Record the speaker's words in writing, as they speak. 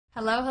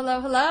Hello, hello,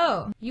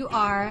 hello. You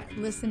are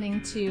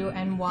listening to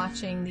and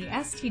watching the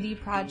STD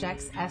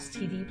Project's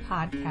STD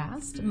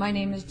podcast. My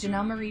name is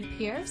Jenelle Marie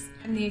Pierce.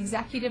 I'm the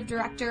executive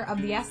director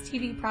of the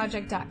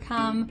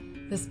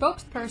STDproject.com, the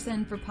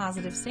spokesperson for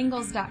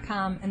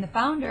PositiveSingles.com, and the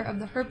founder of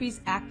the Herpes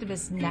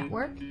Activist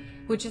Network,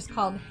 which is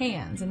called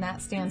HANDS, and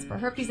that stands for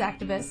Herpes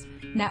Activists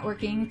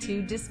Networking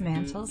to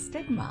Dismantle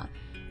Stigma.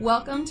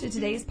 Welcome to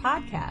today's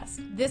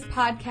podcast. This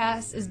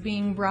podcast is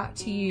being brought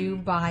to you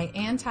by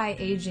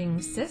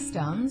Anti-Aging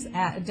Systems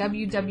at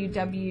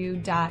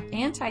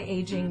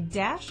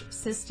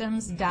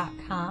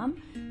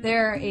www.antiaging-systems.com.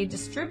 They're a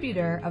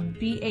distributor of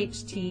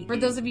BHT. For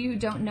those of you who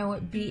don't know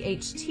what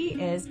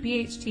BHT is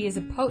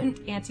a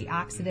potent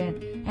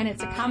antioxidant, and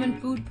it's a common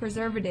food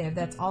preservative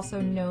that's also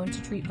known to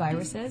treat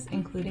viruses,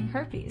 including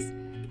herpes.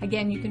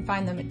 Again, you can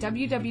find them at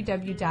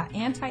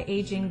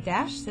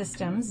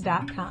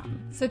www.antiaging-systems.com.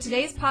 So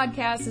today's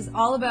podcast is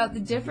all about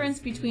the difference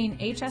between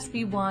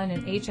HSV1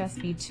 and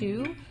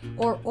HSV2,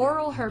 or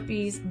oral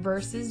herpes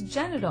versus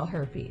genital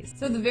herpes.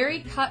 So the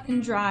very cut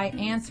and dry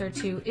answer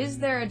to, is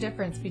there a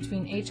difference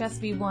between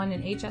HSV1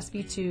 and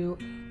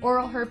HSV2,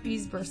 oral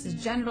herpes versus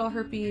genital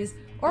herpes?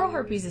 Oral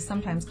herpes is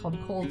sometimes called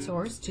cold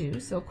sores too,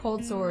 so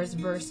cold sores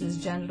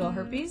versus genital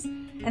herpes.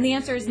 And the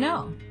answer is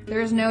no. There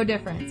is no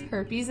difference.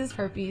 Herpes is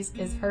herpes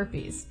is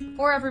herpes.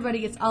 Before everybody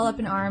gets all up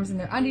in arms and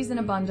their undies in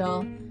a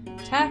bundle,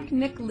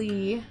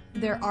 technically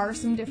there are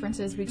some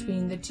differences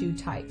between the two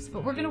types,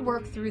 but we're going to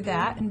work through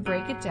that and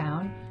break it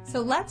down.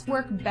 So let's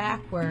work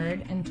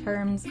backward in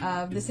terms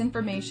of this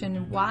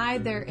information, why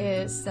there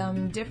is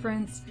some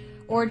difference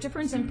or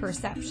difference in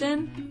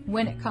perception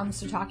when it comes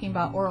to talking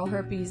about oral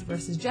herpes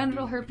versus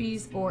genital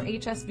herpes, or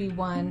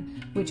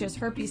HSV1, which is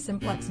herpes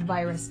simplex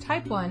virus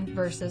type 1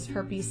 versus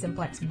herpes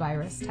simplex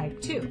virus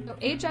type 2. So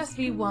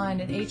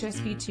HSV1 and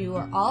HSV2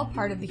 are all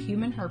part of the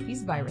human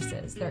herpes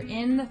viruses. They're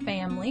in the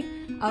family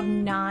of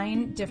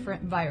 9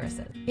 different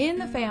viruses. In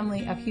the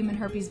family of human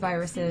herpes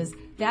viruses,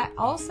 that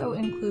also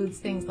includes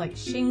things like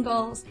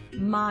shingles,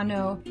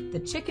 mono, the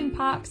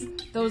chickenpox.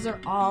 Those are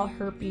all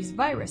herpes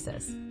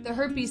viruses. The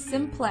herpes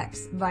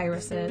simplex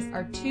viruses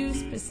are 2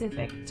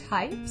 specific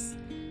types.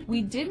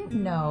 We didn't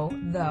know,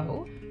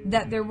 though,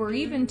 that there were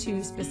even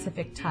 2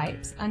 specific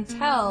types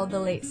until the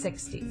late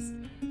 60s.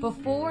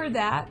 Before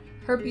that,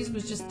 herpes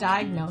was just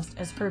diagnosed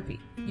as herpes.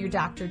 Your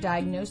doctor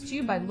diagnosed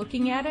you by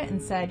looking at it and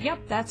said, yep,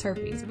 that's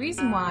herpes. The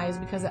reason why is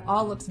because it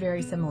all looks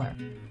very similar.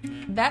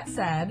 That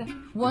said,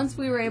 once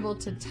we were able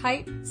to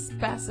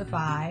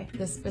specify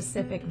the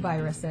specific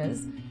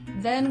viruses,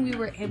 then we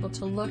were able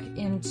to look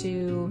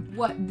into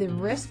what the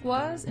risk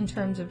was in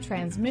terms of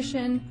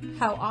transmission,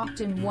 how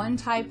often one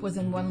type was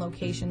in one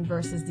location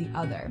versus the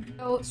other.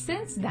 So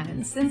since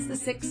then, since the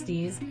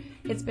 60s,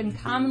 it's been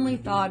commonly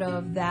thought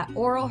of that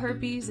oral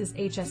herpes is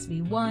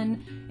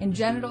HSV1 and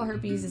genital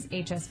herpes is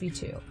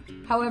HSV2.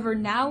 However,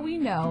 now we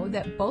know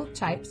that both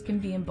types can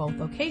be in both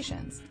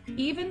locations.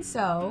 Even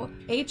so,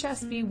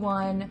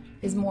 HSV1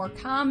 is more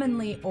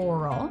commonly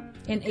oral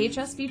and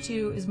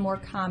HSV2 is more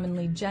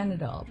commonly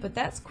genital, but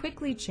that's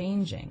quickly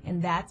changing,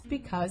 and that's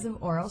because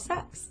of oral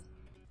sex.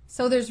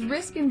 So there's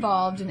risk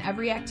involved in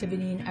every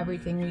activity and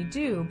everything we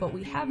do, but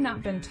we have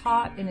not been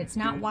taught, and it's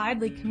not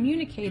widely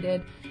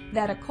communicated,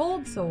 that a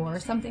cold sore,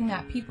 something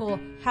that people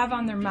have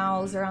on their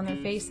mouths or on their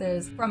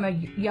faces from a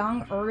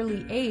young,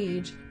 early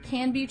age,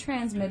 can be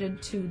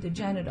transmitted to the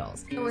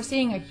genitals. So we're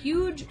seeing a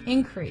huge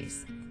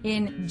increase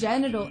in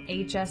genital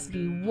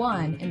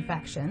HSV1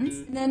 infections.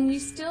 And then we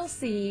still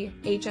see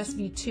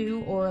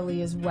HSV2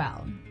 orally as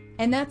well.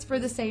 And that's for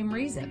the same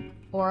reason,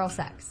 oral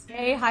sex.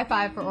 Hey, high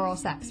five for oral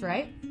sex,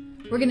 right?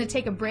 We're going to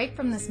take a break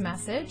from this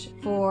message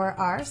for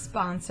our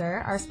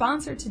sponsor. Our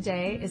sponsor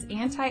today is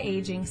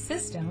Anti-Aging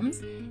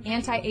Systems.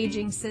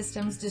 Anti-Aging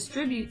Systems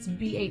distributes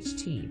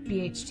BHT.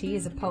 BHT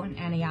is a potent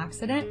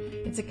antioxidant.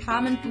 It's a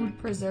common food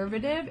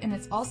preservative, and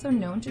it's also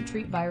known to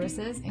treat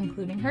viruses,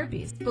 including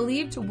herpes. It's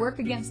believed to work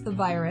against the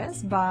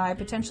virus by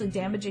potentially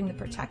damaging the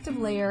protective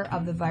layer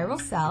of the viral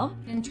cell.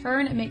 In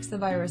turn, it makes the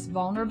virus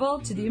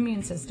vulnerable to the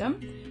immune system,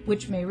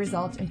 which may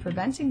result in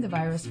preventing the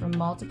virus from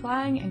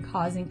multiplying and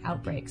causing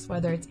outbreaks,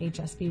 whether it's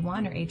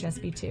HSV1 or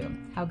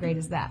HSV2. How great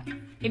is that?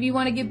 If you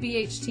want to give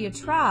BHT a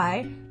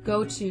try,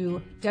 go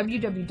to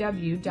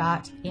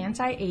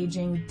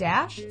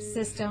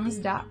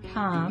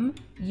www.antiaging-systems.com.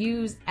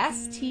 Use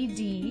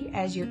STD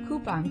as your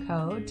coupon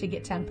code to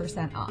get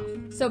 10% off.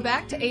 So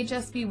back to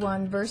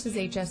HSV1 versus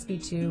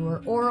HSV2,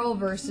 or oral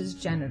versus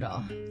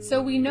genital.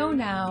 So we know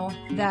now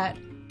that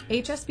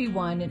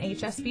HSV1 and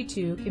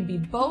HSV2 can be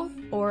both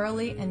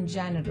orally and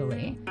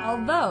genitally,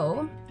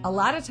 although a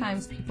lot of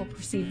times people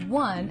perceive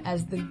one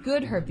as the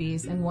good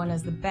herpes and one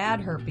as the bad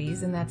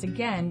herpes, and that's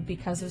again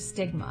because of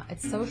stigma.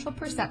 It's social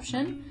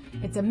perception,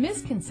 it's a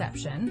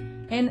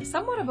misconception, and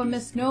somewhat of a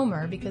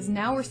misnomer, because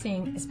now we're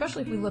seeing,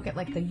 especially if we look at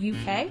like the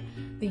UK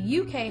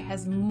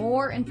has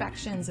more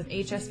infections of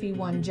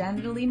HSV1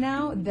 genitally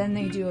now than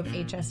they do of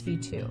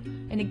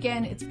HSV2. And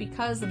again, it's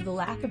because of the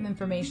lack of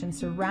information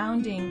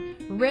surrounding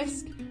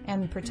risk,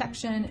 and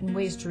protection and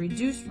ways to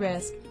reduce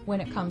risk when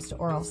it comes to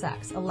oral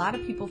sex. A lot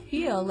of people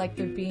feel like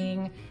they're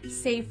being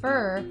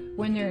safer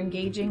when they're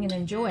engaging and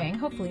enjoying,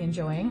 hopefully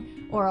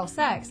enjoying, oral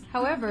sex.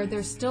 However,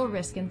 there's still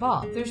risk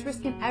involved. There's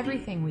risk in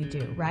everything we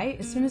do, right?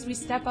 As soon as we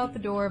step out the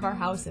door of our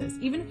houses,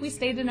 even if we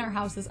stayed in our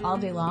houses all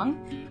day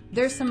long,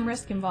 there's some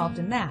risk involved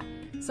in that.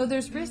 So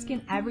there's risk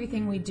in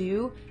everything we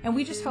do, and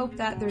we just hope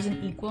that there's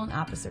an equal and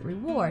opposite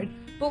reward,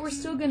 but we're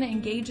still going to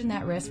engage in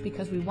that risk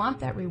because we want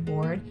that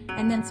reward,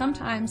 and then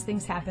sometimes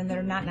things happen that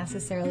are not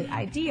necessarily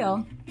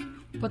ideal,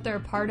 but they're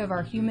a part of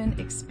our human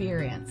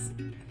experience.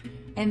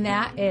 And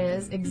that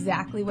is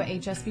exactly what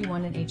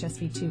HSV1 and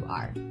HSV2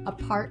 are, a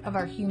part of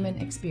our human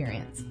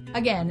experience.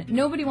 Again,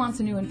 nobody wants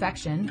a new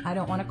infection. I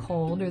don't want a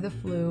cold or the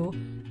flu,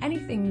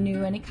 anything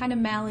new, any kind of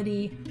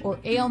malady or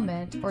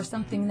ailment or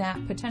something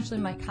that potentially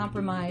might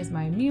compromise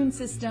my immune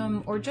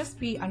system or just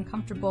be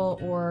uncomfortable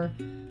or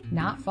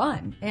not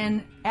fun.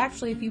 And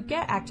actually, if you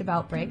get active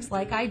outbreaks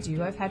like I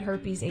do, I've had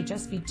herpes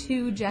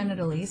HSV2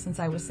 genitally since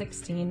I was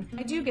 16.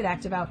 I do get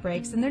active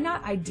outbreaks, and they're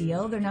not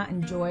ideal, they're not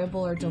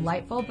enjoyable or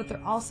delightful, but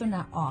they're also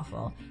not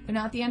awful. They're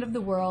not the end of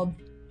the world,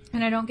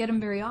 and I don't get them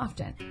very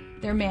often.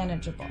 They're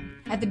manageable.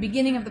 At the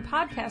beginning of the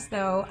podcast,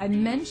 though, I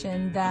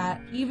mentioned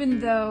that even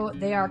though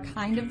they are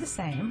kind of the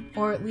same,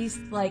 or at least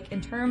like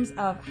in terms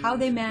of how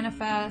they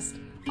manifest,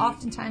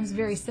 oftentimes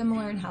very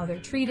similar in how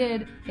they're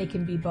treated, they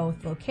can be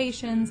both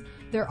locations,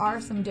 there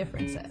are some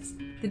differences.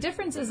 The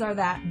differences are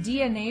that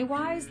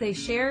DNA-wise, they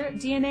share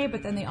DNA,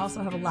 but then they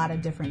also have a lot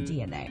of different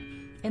DNA.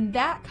 And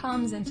that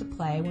comes into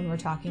play when we're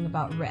talking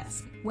about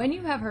risk. When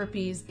you have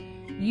herpes,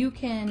 you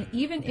can,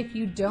 even if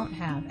you don't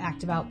have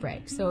active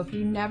outbreaks, so if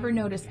you never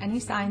notice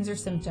any signs or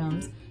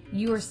symptoms,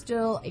 you are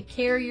still a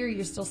carrier,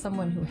 you're still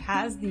someone who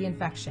has the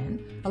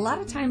infection. A lot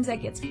of times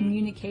that gets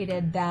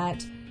communicated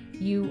that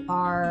you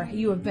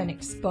have been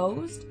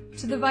exposed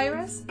to the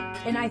virus,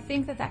 and I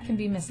think that that can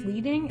be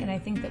misleading, and I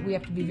think that we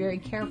have to be very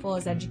careful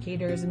as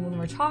educators and when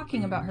we're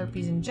talking about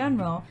herpes in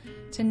general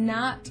to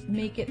not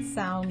make it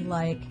sound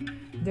like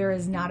there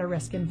is not a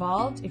risk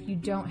involved if you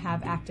don't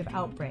have active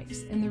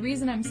outbreaks. And the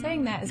reason I'm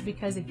saying that is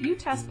because if you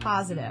test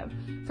positive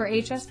for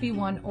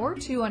HSV1 or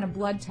 2 on a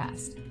blood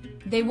test,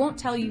 they won't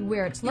tell you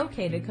where it's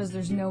located because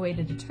there's no way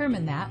to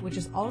determine that, which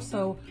is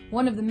also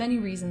one of the many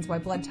reasons why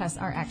blood tests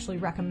are actually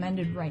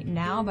recommended right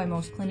now by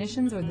most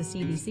clinicians or the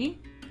CDC.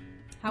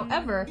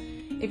 However,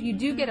 if you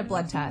do get a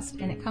blood test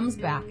and it comes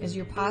back as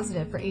you're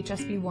positive for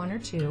HSV1 or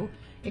 2,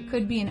 it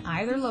could be in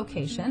either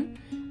location,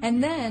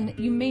 and then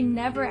you may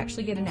never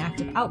actually get an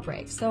active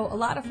outbreak. So a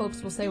lot of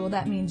folks will say, well,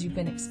 that means you've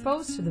been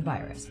exposed to the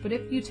virus. But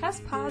if you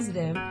test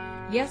positive,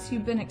 yes,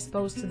 you've been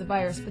exposed to the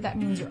virus, but that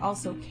means you're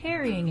also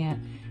carrying it,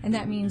 and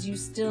that means you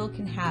still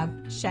can have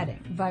shedding,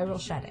 viral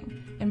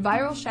shedding. And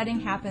viral shedding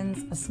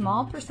happens a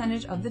small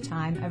percentage of the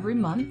time every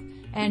month,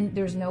 and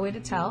there's no way to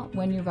tell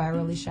when you're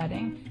virally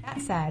shedding. That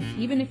said,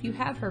 even if you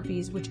have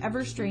herpes,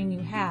 whichever strain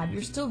you have,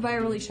 you're still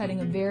virally shedding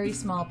a very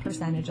small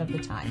percentage of the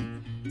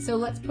time. So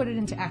let's put it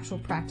into actual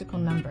practical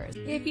numbers.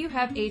 If you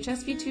have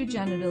HSV2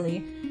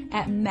 genitally,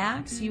 at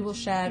max you will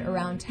shed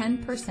around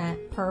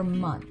 10% per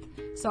month.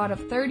 So out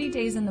of 30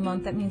 days in the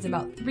month, that means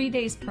about 3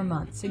 days per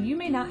month. So you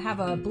may not have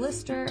a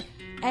blister,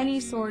 any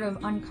sort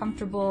of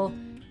uncomfortable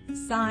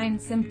sign,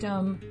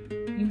 symptom.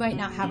 You might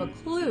not have a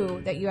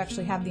clue that you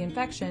actually have the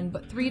infection,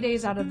 but 3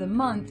 days out of the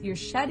month, you're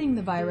shedding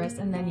the virus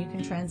and then you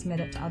can transmit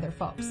it to other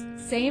folks.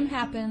 Same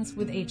happens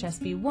with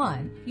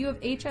HSV1. You have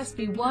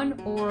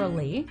HSV1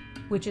 orally,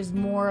 which is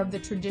more of the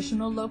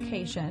traditional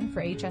location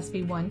for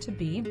HSV1 to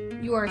be.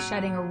 You are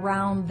shedding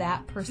around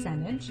that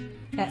percentage,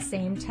 that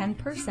same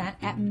 10%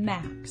 at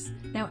max.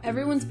 Now,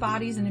 everyone's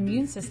bodies and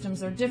immune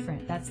systems are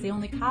different. That's the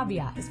only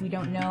caveat, is we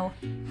don't know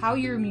how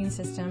your immune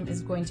system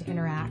is going to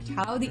interact,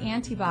 how the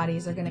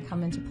antibodies are going to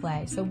come into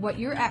play. So what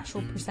your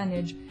actual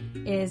percentage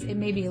is, it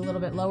may be a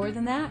little bit lower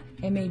than that.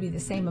 It may be the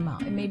same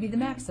amount. It may be the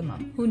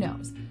maximum. Who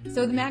knows?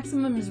 So the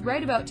maximum is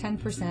right about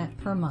 10%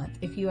 per month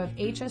if you have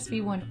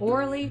HSV1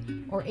 orally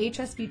or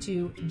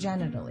HSV2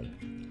 genitally.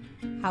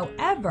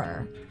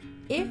 However,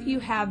 if you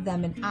have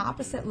them in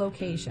opposite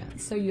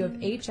locations, so you have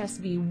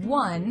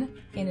HSV1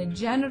 in a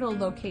genital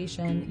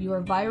location, you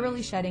are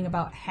virally shedding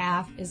about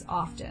half as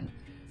often.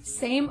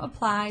 Same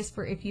applies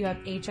for if you have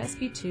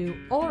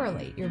HSV2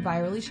 orally. You're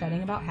virally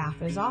shedding about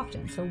half as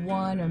often, so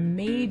 1 or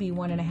maybe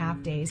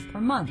 1.5 days per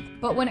month.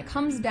 But when it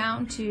comes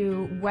down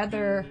to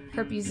whether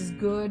herpes is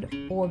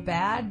good or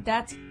bad,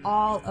 that's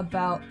all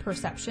about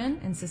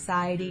perception and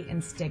society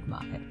and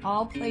stigma. It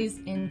all plays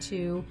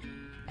into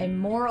a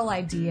moral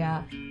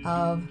idea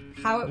of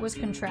how it was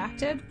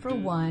contracted, for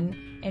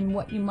one, and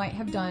what you might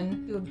have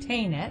done to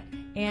obtain it.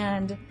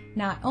 And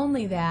not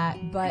only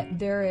that, but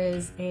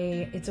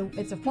it's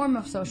a form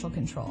of social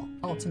control,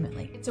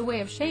 ultimately. It's a way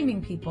of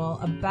shaming people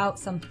about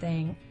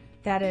something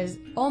that is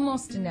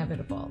almost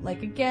inevitable.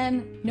 Like,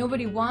 again,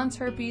 nobody wants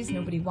herpes,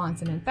 nobody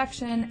wants an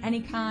infection,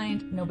 any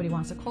kind, nobody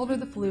wants a cold or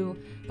the flu,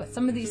 but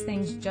some of these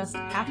things just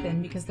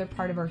happen because they're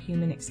part of our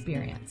human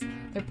experience.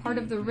 They're part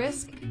of the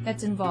risk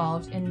that's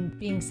involved in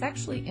being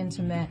sexually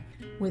intimate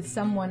with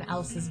someone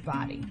else's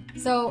body.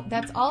 So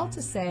that's all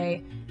to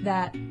say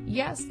that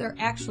yes, there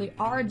actually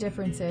are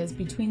differences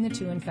between the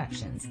two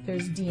infections.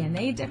 There's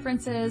DNA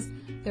differences,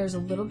 there's a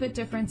little bit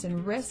difference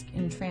in risk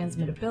and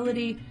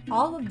transmittability.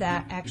 All of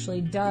that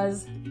actually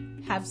does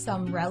have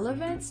some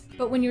relevance,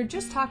 but when you're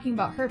just talking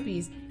about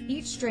herpes,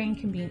 each strain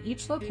can be in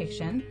each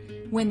location.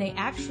 When they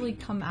actually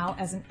come out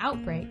as an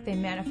outbreak, they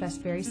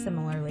manifest very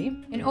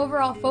similarly. And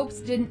overall, folks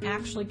didn't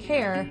actually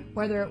care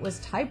whether it was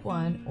type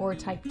 1 or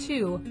type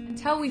 2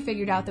 until we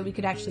figured out that we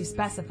could actually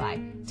specify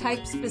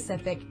type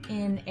specific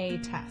in a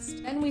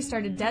test. Then we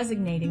started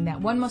designating that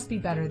one must be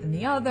better than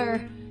the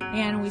other,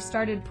 and we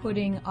started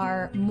putting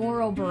our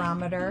moral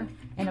barometer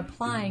and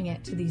applying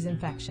it to these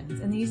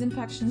infections. And these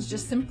infections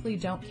just simply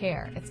don't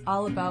care. It's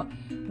all about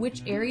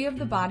which area of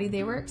the body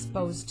they were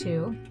exposed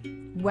to,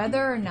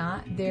 whether or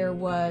not there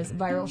was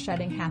viral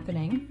shedding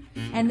happening,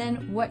 and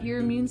then what your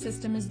immune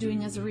system is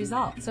doing as a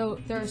result. So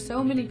there are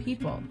so many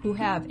people who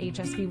have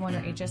HSV1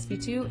 or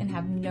HSV2 and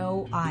have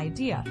no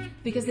idea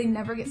because they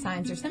never get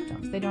signs or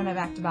symptoms. They don't have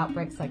active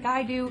outbreaks like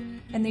I do,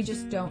 and they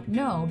just don't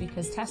know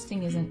because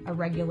testing isn't a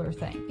regular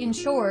thing. In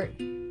short,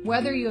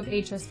 whether you have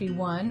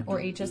HSV1 or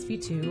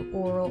HSV2,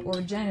 oral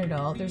or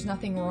genital, there's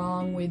nothing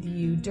wrong with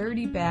you,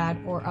 dirty, bad,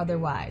 or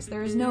otherwise.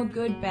 There is no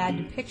good, bad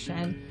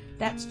depiction.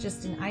 That's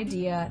just an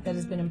idea that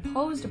has been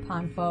imposed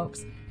upon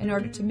folks in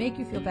order to make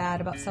you feel bad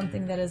about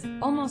something that is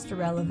almost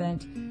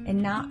irrelevant and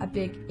not a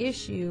big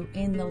issue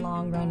in the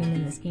long run and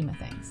in the scheme of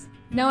things.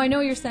 Now, I know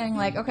you're saying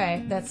like,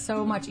 okay, that's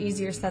so much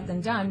easier said than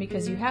done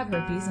because you have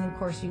herpes, and of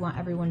course you want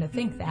everyone to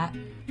think that,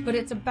 but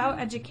it's about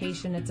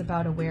education, it's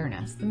about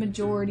awareness. The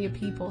majority of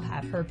people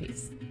have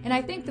herpes. And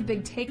I think the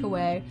big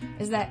takeaway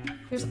is that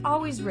there's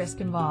always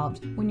risk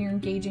involved when you're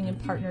engaging in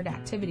partnered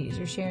activities.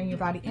 You're sharing your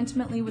body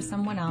intimately with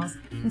someone else,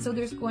 and so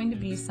there's going to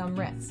be some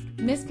risk.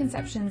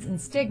 Misconceptions and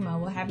stigma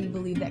will have you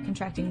believe that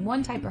contracting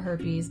one type of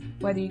herpes,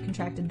 whether you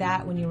contracted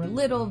that when you were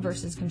little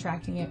versus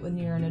contracting it when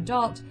you're an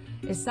adult,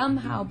 is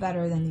somehow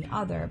better than the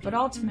other. But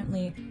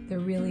ultimately, there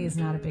really is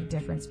not a big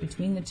difference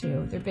between the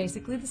two. They're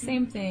basically the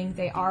same thing.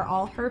 They are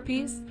all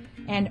herpes.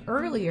 And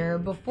earlier,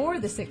 before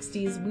the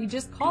 60s, we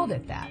just called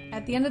it that.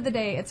 At the end of the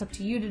day, it's up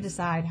to you to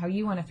decide how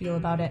you want to feel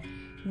about it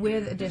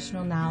with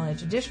additional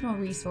knowledge, additional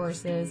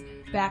resources,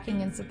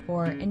 backing and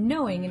support, and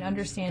knowing and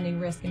understanding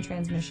risk and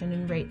transmission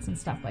and rates and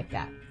stuff like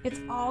that. It's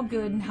all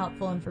good and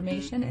helpful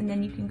information, and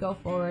then you can go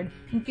forward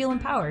and feel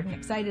empowered and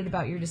excited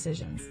about your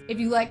decisions. If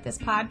you like this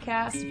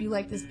podcast, if you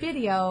like this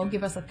video,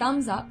 give us a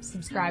thumbs up,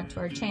 subscribe to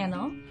our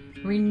channel,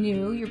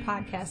 renew your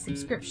podcast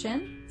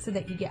subscription so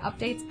that you get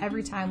updates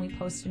every time we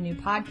post a new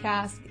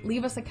podcast.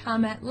 Leave us a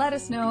comment. Let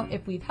us know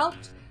if we've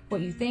helped,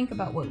 what you think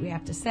about what we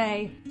have to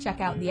say. Check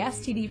out the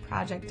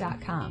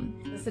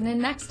STDproject.com. Listen in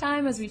next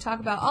time as we talk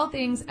about all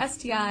things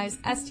STIs,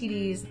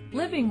 STDs,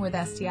 living with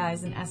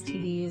STIs and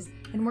STDs,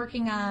 and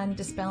working on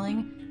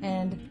dispelling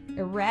and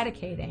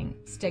eradicating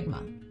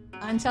stigma.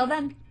 Until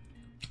then.